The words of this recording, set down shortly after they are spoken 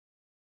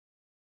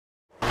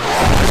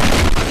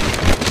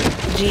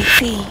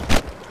GP.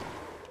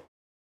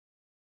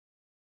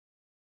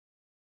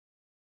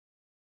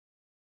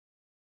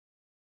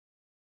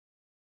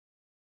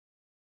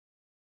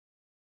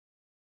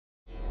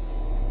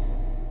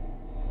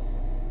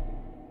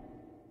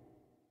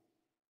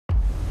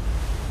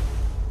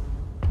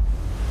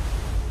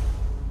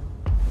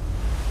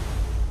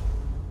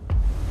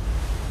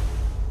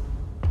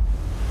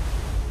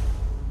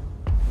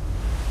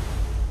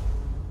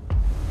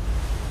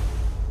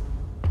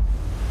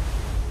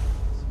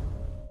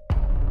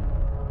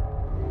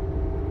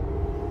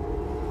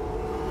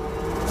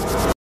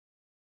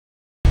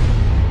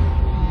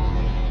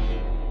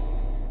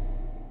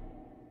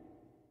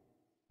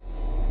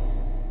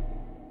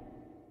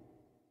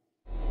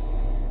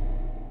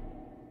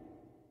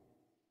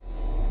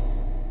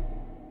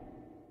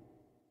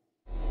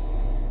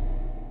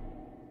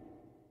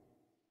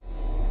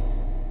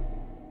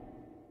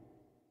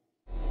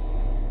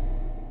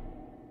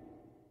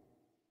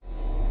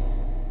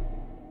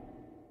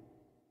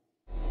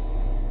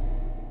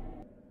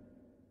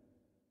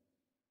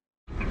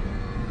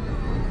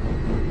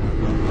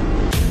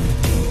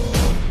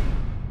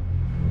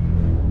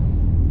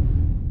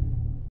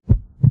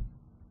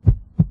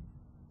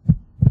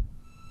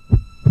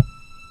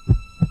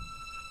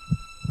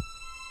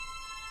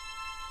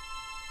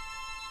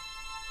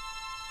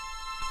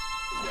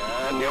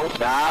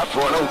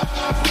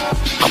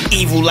 I'm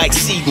evil like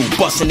Seagull,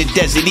 busting the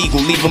Desert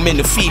Eagle, leave them in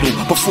the fetal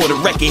before the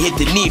record hit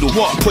the needle.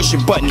 Pushing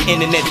button,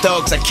 internet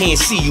thugs, I can't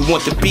see you.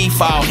 Want the beef,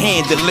 I'll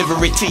hand deliver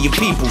it to your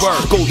people.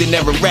 Golden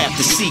era rap,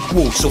 the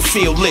sequel, so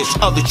feel lit.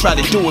 Others try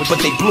to do it, but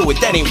they blew it,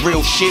 that ain't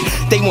real shit.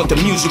 They want the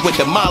music with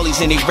the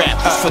mollies and they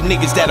rap. It's for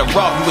niggas that'll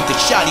rob you with the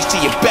shotties to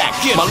your back.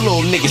 My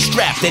little niggas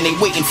strapped and they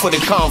waiting for the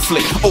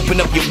conflict.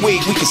 Open up your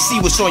wig, we can see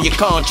what's on your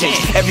conscience.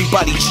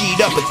 Everybody G'd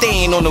up, but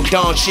they ain't on no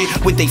Don shit.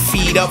 With they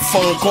feet up,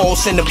 phone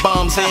calls, sending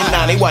bombs in.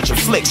 Now they watching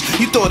flicks.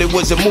 You thought it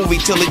was a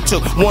movie till it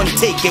took one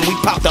take and we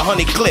popped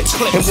 100 clips.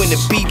 And when the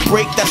beat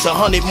break, that's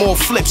 100 more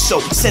flips. So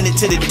send it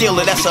to the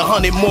dealer, that's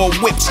 100 more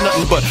whips.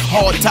 Nothing but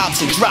hard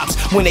tops and drops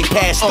when they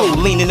pass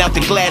through. Leaning out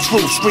the glass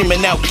roof,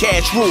 screaming out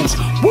cash rules.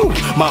 Woo!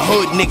 My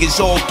hood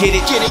niggas all get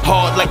it.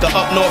 Hard like a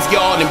up north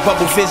yard and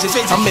bubble visits.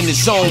 I'm in the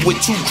zone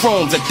with 2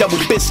 chromes, a double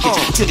biscuits.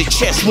 To the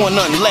chest, 1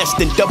 none less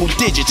than double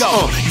digits.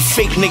 You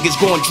fake niggas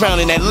going drown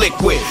in that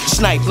liquid.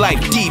 Snipe like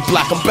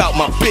DBlock, I'm about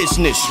my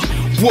business.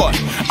 What?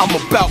 I'm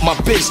about my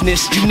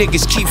business. You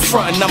niggas keep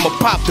frontin', I'ma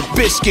pop the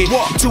biscuit.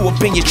 2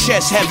 up in your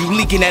chest, have you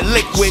leaking that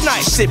liquid.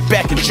 Sit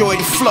back, enjoy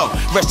the flow.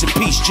 Rest in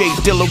peace, J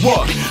Dilla.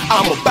 What?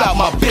 I'm about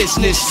my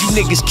business. You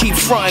niggas keep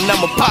frontin',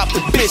 I'ma pop the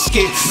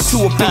biscuit.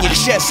 2 up in your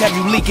chest, have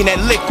you leaking that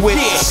liquid.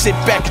 Sit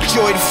back,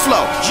 enjoy the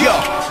flow. Yo,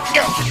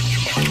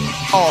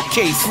 all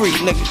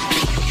K3, nigga.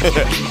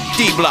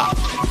 DBlock.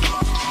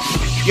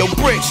 Yo,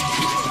 Bricks,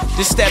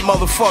 this that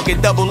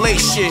motherfucking double A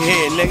shit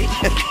here, nigga.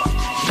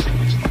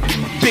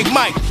 Big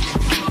Mike,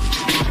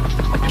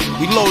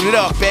 we loaded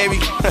up, baby.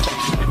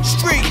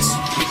 Streets.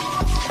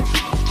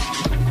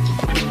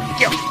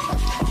 Yo,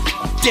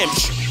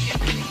 Demption.